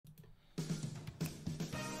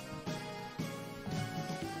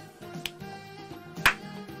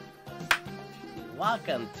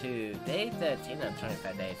Welcome to day 13 of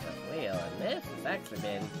 25 Days of Wheel, and this has actually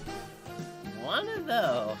been one of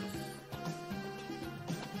those.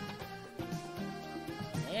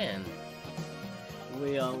 And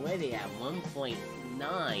we already at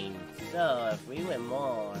 1.9, so if we win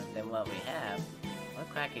more than what we have, we're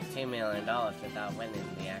cracking $2 million without winning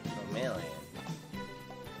the actual million.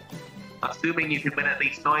 Assuming you can win at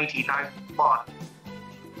least 99 spots.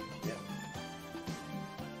 Yep.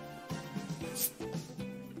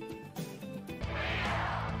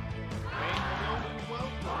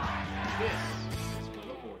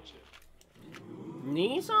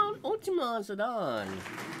 Nissan Ultima Sedan,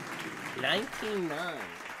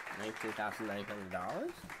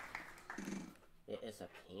 $19,900. It is a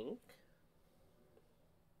pink.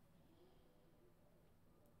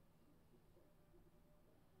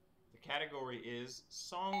 The category is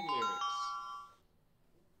song lyrics.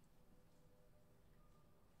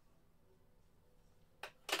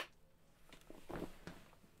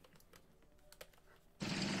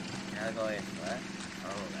 Category is what?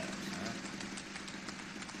 Oh, that's huh?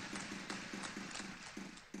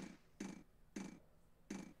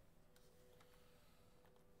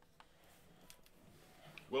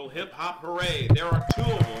 Well, hip hop hooray! There are two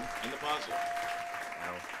of them in the puzzle.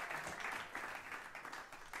 Wow.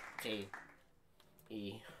 T.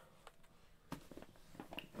 E.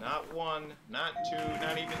 Not one, not two,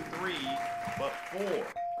 not even three, but four.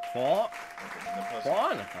 Four? In the puzzle.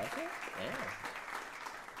 Four in the puzzle?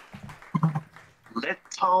 Yeah.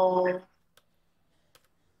 Little.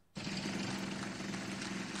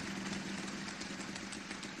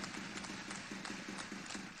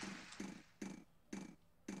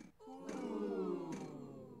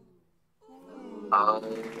 Oh,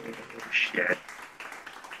 shit.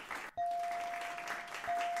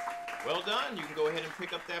 Well done. You can go ahead and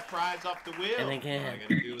pick up that prize off the wheel. And again. All I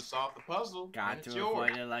gotta do is solve the puzzle. Got and it's to yours.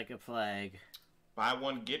 avoid it like a plague. Buy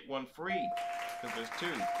one, get one free. Because there's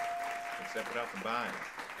two. Except without the buying.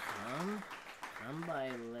 Come by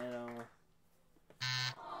little.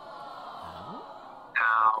 Oh?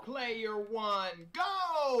 Now, Player one,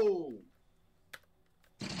 go!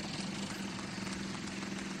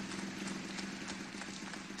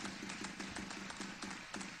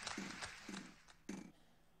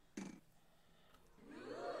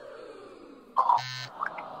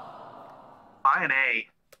 buy an A.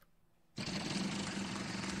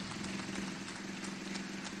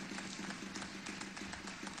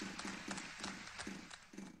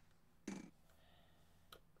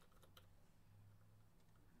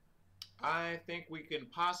 I think we can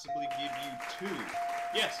possibly give you two.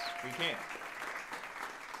 Yes, we can.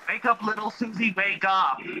 Wake up, little Susie, wake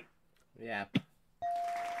up. Yep.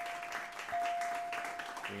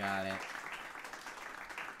 We got it.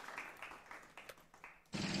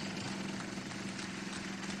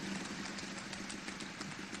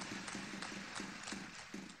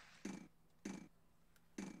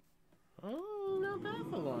 Oh, not bad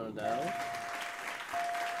for one of those.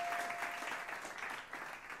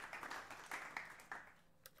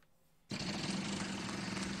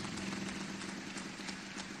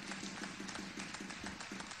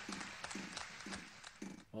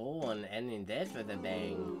 Oh, and ending this with a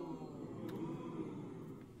bang.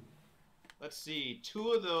 Let's see.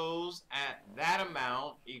 Two of those at that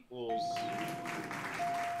amount equals...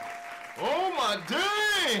 Oh my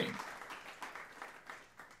dang!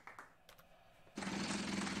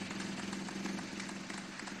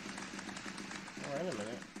 Oh, wait a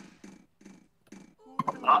minute.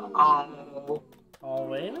 Uh-oh. Oh,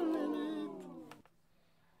 wait a minute.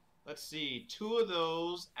 Let's see. Two of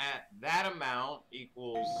those at that amount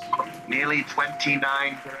equals... Nearly 29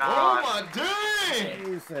 grand. Oh my dang!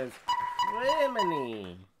 Jesus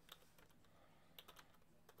criminy.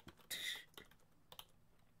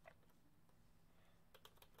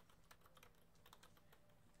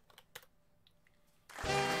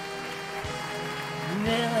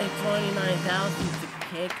 Nearly 29,000 to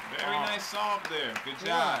kick Very off. nice solve there. Good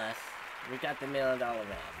job. Plus, we got the $1 million match.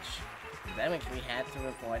 That means we had to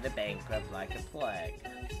avoid the bankrupt like a plague.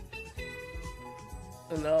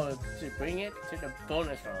 In order to bring it to the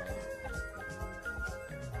bonus round.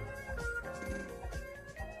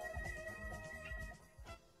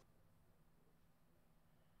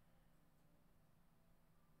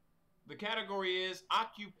 The category is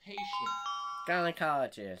occupation.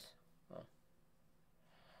 Gynecologist. Oh.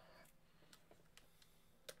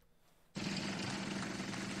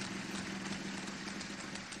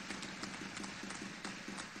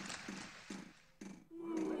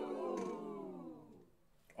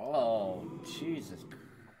 Oh, Jesus.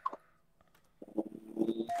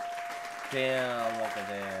 Damn, look at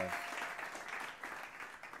this.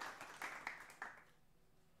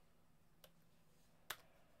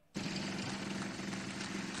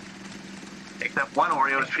 Except one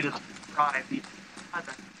Oreo is treated as a surprise. The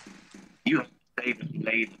other, you have to save it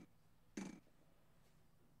later.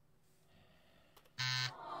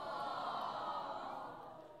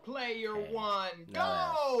 Player Okay. one, No.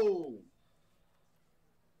 go!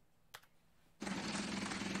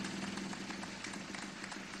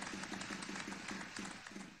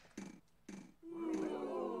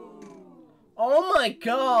 Oh my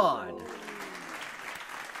god!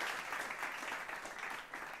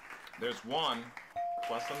 There's one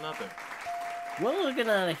plus another. We're looking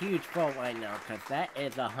at a huge vote right now, because that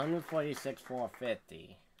is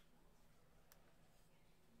 146,450.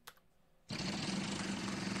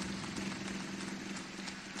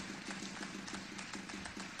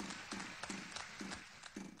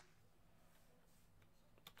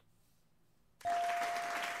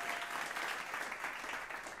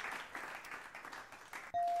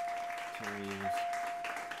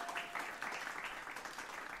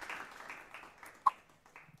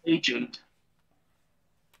 Agent.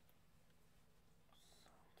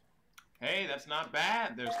 Hey, that's not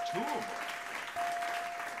bad. There's two of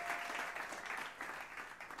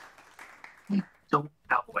them. Don't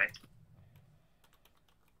help it.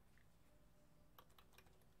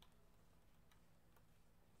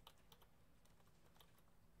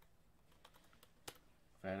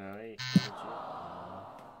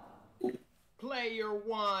 Player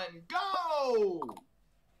one, go!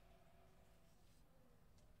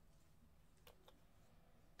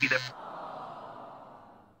 Either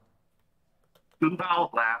two vowels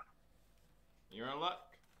left. You're in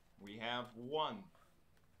luck. We have one.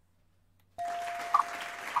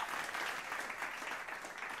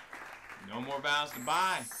 No more vowels to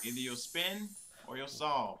buy. Either you'll spin or you'll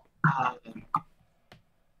solve.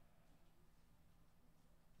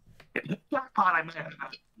 If the jackpot, I might have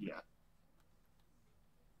had. Yeah.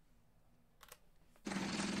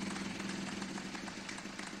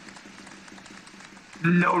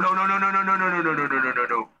 No, no, no, no, no, no, no, no, no, no, no, no, no,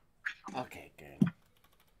 no. Okay, good.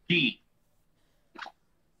 G.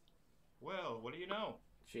 Well, what do you know?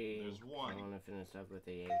 Gee, There's one. I want to finish up with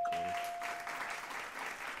the agent.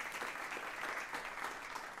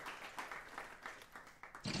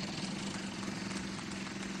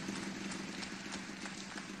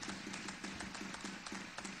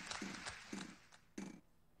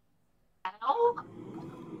 L?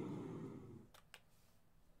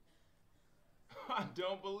 I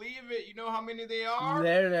don't believe it. You know how many they are?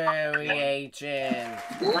 Literary agent.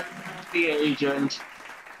 The agent.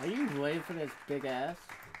 Are you waiting for this big ass?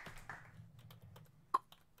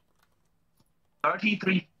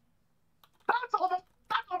 33. That's over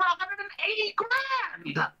 180 grand.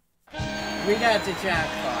 We got the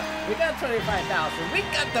jackpot. We got 25,000. We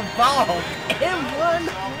got the ball in one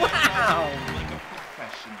round. Like a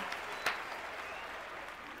professional.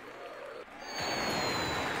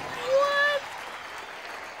 What?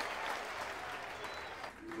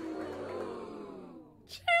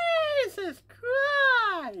 Jesus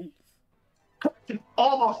Christ!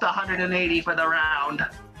 Almost 180 for the round.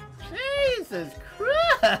 Jesus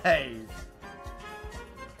Christ!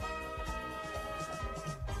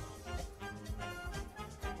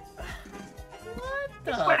 What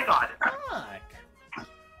the Swear to God. fuck?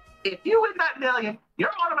 If you win that million,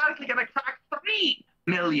 you're automatically gonna crack 3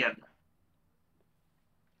 million.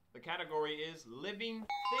 The category is living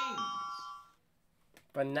things.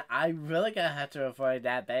 But I really gonna have to avoid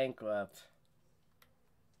that bankrupt.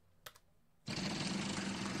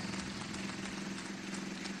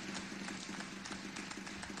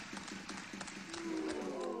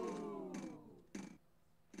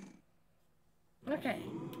 Okay.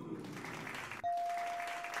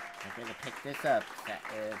 I'm gonna pick this up. That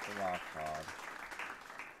is the wild card.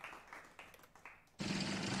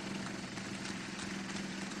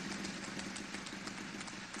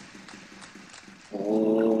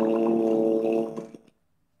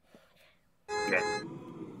 Yes.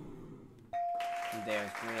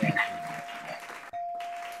 There's 3 entries.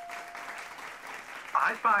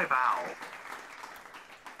 I buy vowel.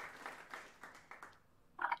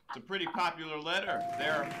 It's a pretty popular letter.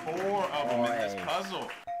 There are 4 of them in this Boy. puzzle.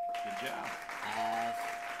 Good job. Ass.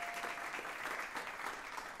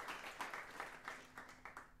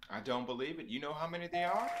 I don't believe it. You know how many they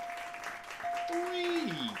are?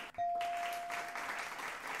 3.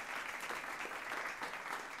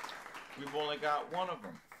 We've only got 1 of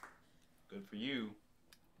them. Good for you.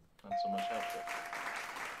 Not so much helpful.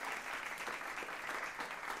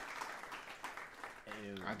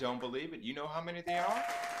 Ew. I don't believe it. You know how many they are?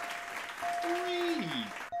 3.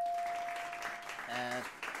 As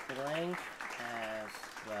blank as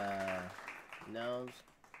the nose.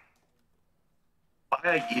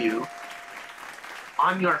 Buy a U.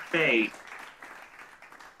 On your face.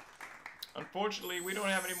 Unfortunately, we don't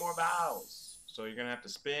have any more vowels, so you're gonna have to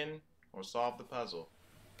spin or solve the puzzle.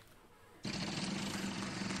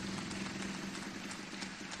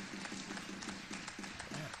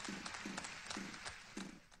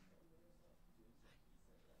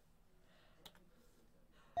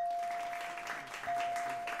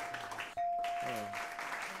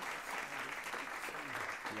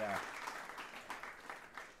 Yeah.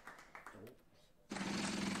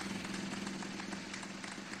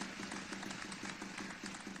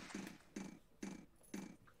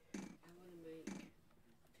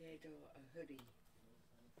 A hoodie.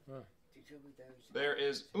 Huh. To go with those. There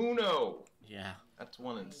is uno. Yeah. That's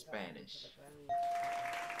one in Spanish.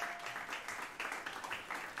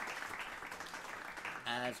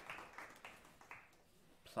 As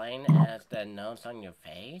plain as the notes on your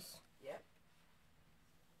face? Yep.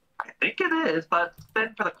 I think it is, but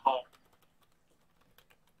spin for the call.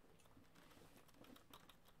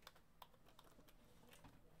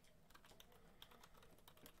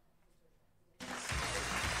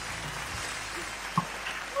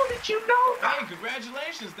 How did you know that? Hey,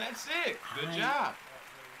 congratulations. That's it. Good Hi. job.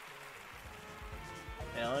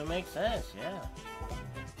 It only makes sense, yeah.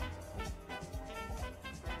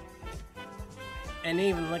 And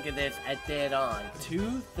even look at this, I did on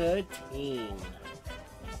 213.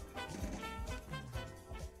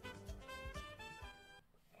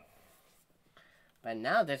 But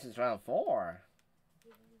now this is round 4.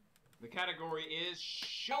 The category is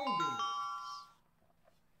showbiz.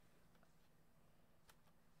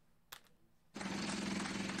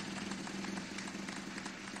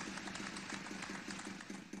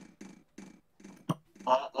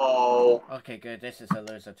 Uh-oh. Okay, good. This is a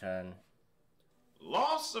loser turn.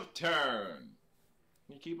 Loss of turn.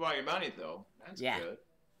 You keep all your money, though. That's Yeah. good.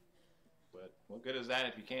 But what good is that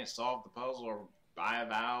if you can't solve the puzzle or buy a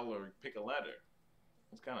vowel or pick a letter?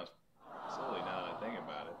 It's kind of silly now that I think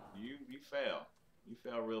about it. You fail. You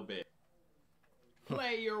fail real big.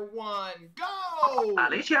 Player 1, go!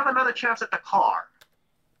 At least you have another chance at the car.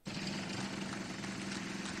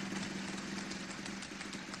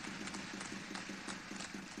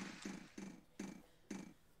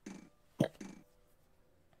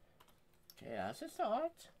 Okay, that's a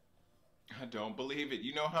start. I don't believe it.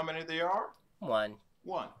 You know how many there are? 1.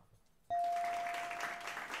 1.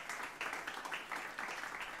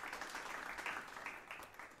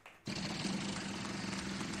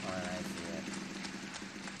 Alright, I see it.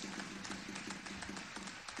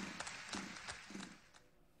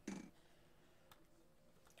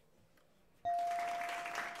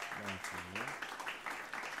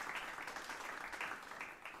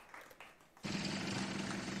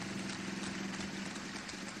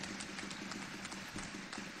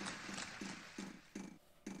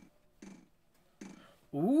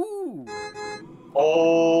 Ooh!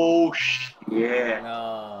 Oh, shit.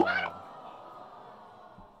 No.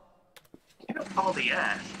 You don't call the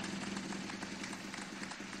S.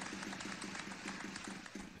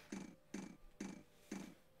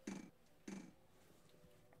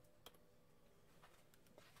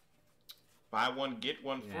 Buy one, get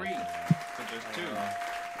one free. Yeah. So there's 2.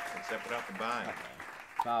 Except without the buy. Okay.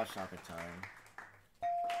 Foul shocker time.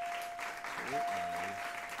 2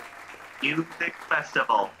 Music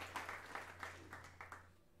Festival.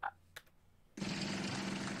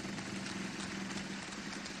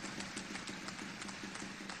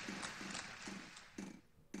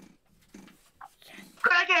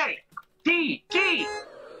 Reggae! T!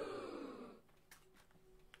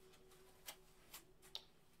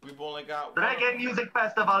 We've only got one. Reggae Music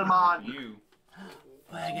Festival, man. You.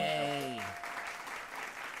 Reggae!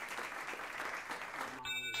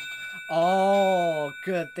 Oh,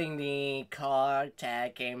 good thing the car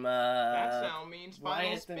tag came up. That sound means Why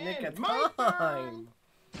final is the spin. nick of My turn. time?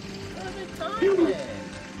 What time is?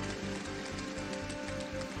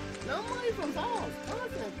 No money from balls.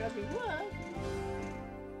 Constant gonna be what?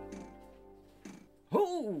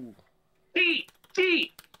 Who? T!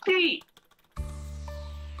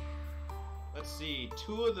 Let's see.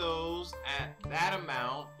 2 of those at that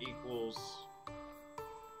amount equals.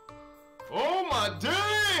 Oh my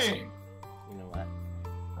dang! You know what?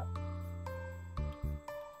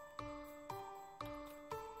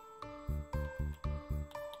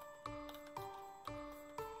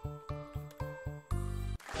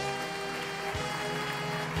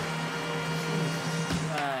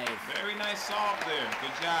 Right. Very nice solve there.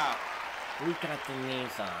 Good job. We got the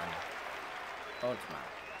Nissan. Ultima.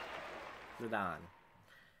 Sedan.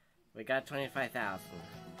 We got 25,000.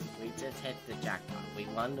 We just hit the jackpot. We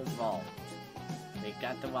won the vault. We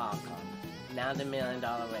got the wild card. Now the $1 Million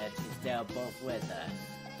Rich is still both with us.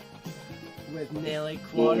 With nearly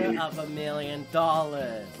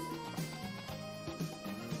 $250,000.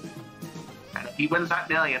 And if he wins that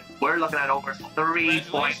million, we're looking at over 3.1.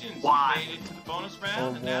 Congratulations, you made it to the bonus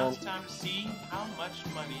round, and now it's time to see how much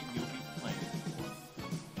money you'll be playing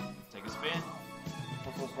for. Take a spin.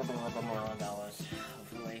 This is for the $1 Million,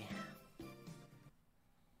 hopefully.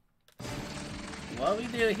 What we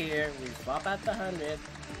do here, we swap out the 100, go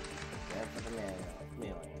for the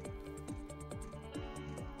million.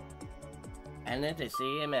 And then to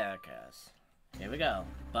see Americas. Here we go.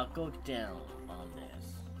 Buckle down on this.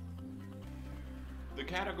 The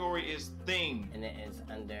category is thing. And it is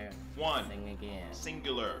under One. thing again.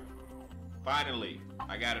 Singular. Finally,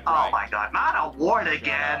 I got it Oh right. my god, not award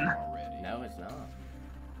again. Already. No, it's not.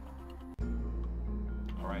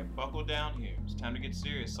 All right, buckle down here. It's time to get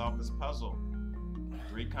serious. Solve this puzzle.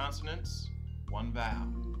 3 consonants, 1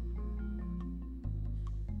 vowel.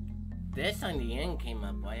 This on the end came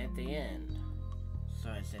up right at the end. So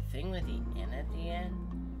is the thing with the N at the end?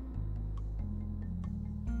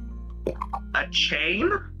 A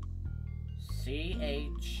chain?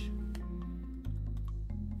 C-H...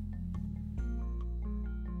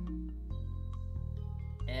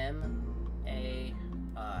 M-A-I.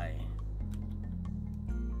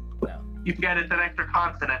 No. You forget it's an extra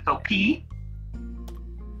consonant, so P?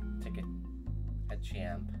 Take a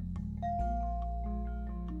champ.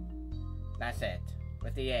 That's it.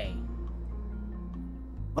 With the A.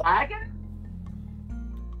 Wagon?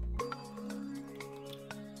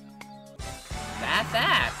 That's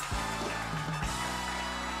that!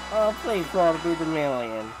 Oh, please, God, be the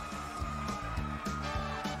million.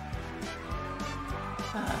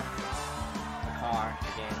 The car,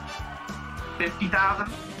 again.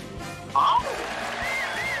 50,000? Oh!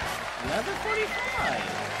 Another 45!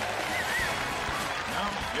 No,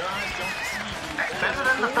 your eyes don't deceive you. That's better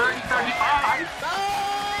than the 30-35.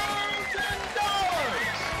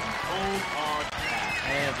 Cold hard cash.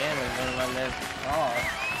 And again, we're gonna run this car.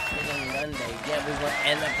 In one day. Yeah, we will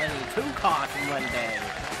end up running 2 cars in one day.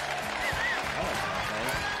 Oh, okay.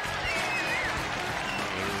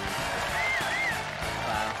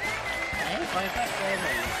 Wow. And 25 grand.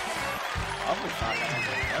 I always thought that was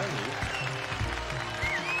 30.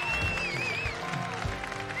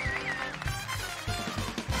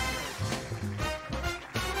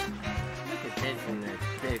 Look at this in this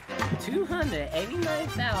big one.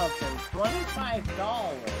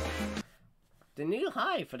 $289,025. The new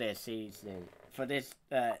high for this season, for this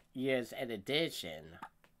year's edition.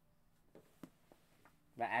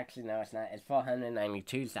 But actually, no, it's not. It's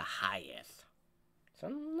 492 is the highest. So,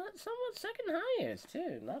 somewhat second highest,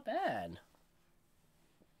 too. Not bad.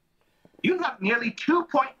 You have nearly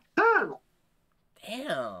 2.2.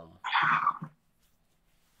 Damn.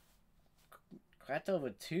 Cracked over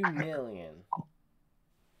 2 million.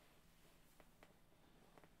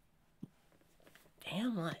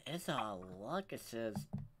 Damn, what is our luck? It says,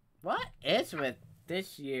 what is with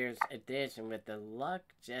this year's edition with the luck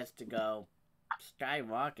just to go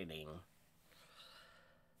skyrocketing?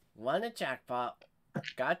 Won the jackpot,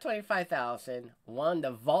 got 25,000, won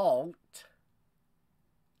the vault,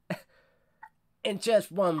 in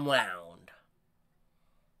just 1 round.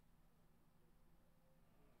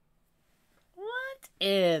 What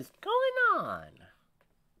is going on?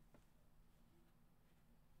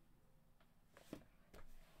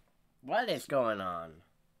 What is going on?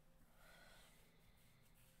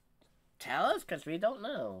 Tell us, because we don't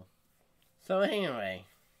know. So anyway,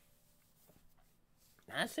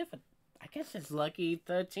 that's it for, I guess it's lucky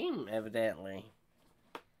 13, evidently.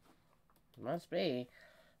 Must be.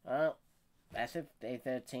 That's it for day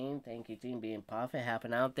 13. Thank you, team, being profit,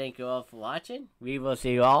 helping out. Thank you all for watching. We will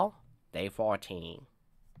see you all day 14.